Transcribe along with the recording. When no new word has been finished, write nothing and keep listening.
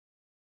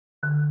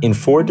In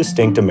 4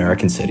 distinct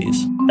American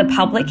cities, the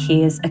public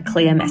hears a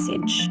clear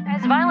message.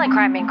 As violent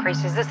crime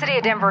increases, the city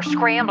of Denver is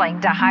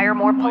scrambling to hire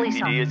more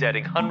police officers. PD is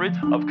adding hundreds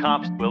of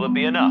cops. Will it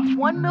be enough?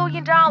 $1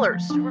 million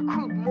to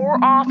recruit more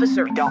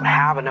officers. We don't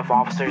have enough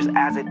officers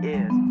as it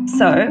is.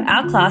 So,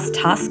 our class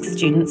tasks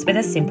students with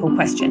a simple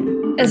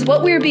question. Is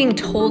what we're being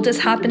told is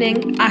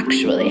happening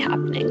actually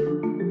happening?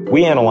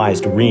 we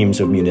analyzed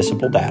reams of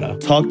municipal data,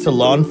 talked to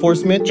law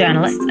enforcement,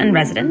 journalists and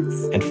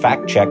residents, and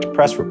fact-checked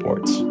press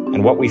reports.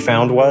 And what we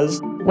found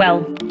was,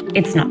 well,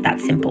 it's not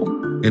that simple.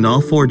 In all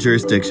 4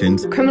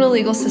 jurisdictions, criminal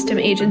legal system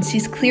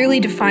agencies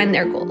clearly define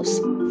their goals.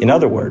 In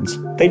other words,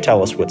 they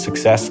tell us what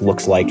success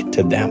looks like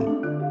to them.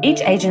 Each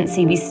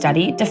agency we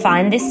study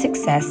defined this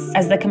success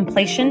as the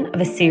completion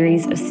of a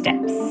series of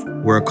steps.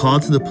 Where a call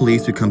to the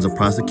police becomes a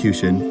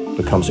prosecution,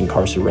 becomes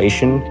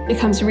incarceration,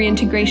 becomes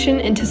reintegration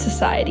into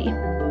society.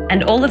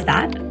 And all of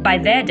that, by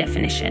their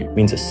definition,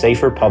 means a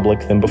safer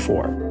public than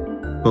before.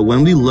 But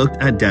when we looked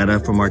at data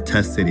from our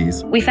test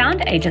cities, we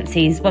found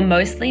agencies were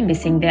mostly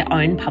missing their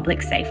own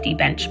public safety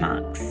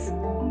benchmarks.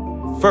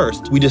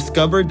 First, we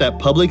discovered that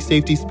public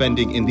safety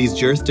spending in these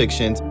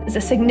jurisdictions is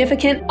a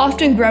significant,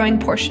 often growing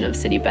portion of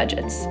city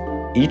budgets.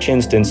 Each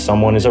instance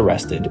someone is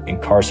arrested,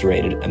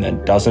 incarcerated, and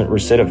then doesn't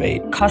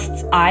recidivate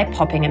costs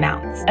eye-popping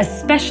amounts,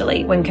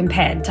 especially when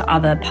compared to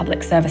other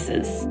public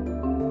services.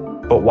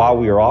 But while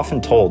we are often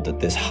told that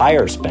this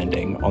higher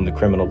spending on the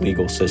criminal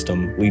legal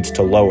system leads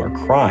to lower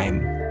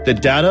crime, the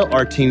data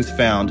our teams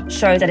found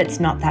shows that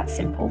it's not that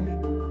simple.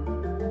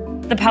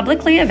 The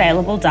publicly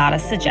available data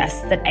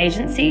suggests that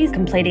agencies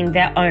completing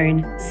their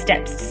own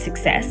steps to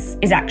success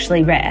is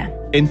actually rare.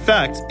 In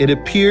fact, it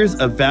appears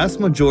a vast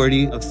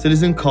majority of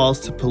citizen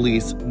calls to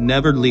police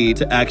never lead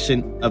to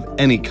action of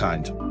any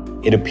kind.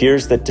 It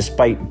appears that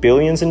despite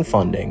billions in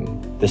funding,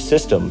 the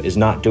system is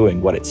not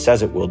doing what it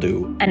says it will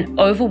do an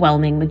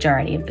overwhelming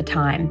majority of the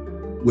time,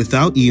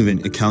 without even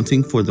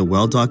accounting for the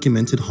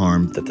well-documented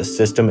harm that the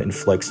system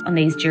inflicts on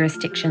these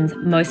jurisdictions'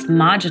 most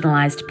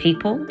marginalized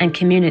people and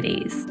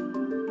communities.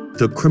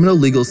 The criminal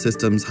legal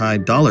system's high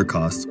dollar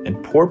costs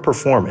and poor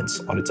performance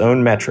on its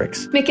own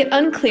metrics make it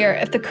unclear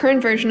if the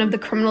current version of the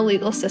criminal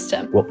legal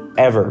system will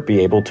ever be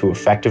able to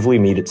effectively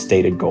meet its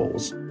stated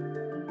goals.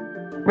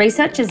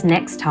 Researchers'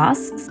 next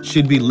tasks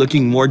should be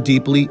looking more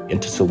deeply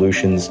into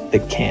solutions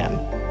that can.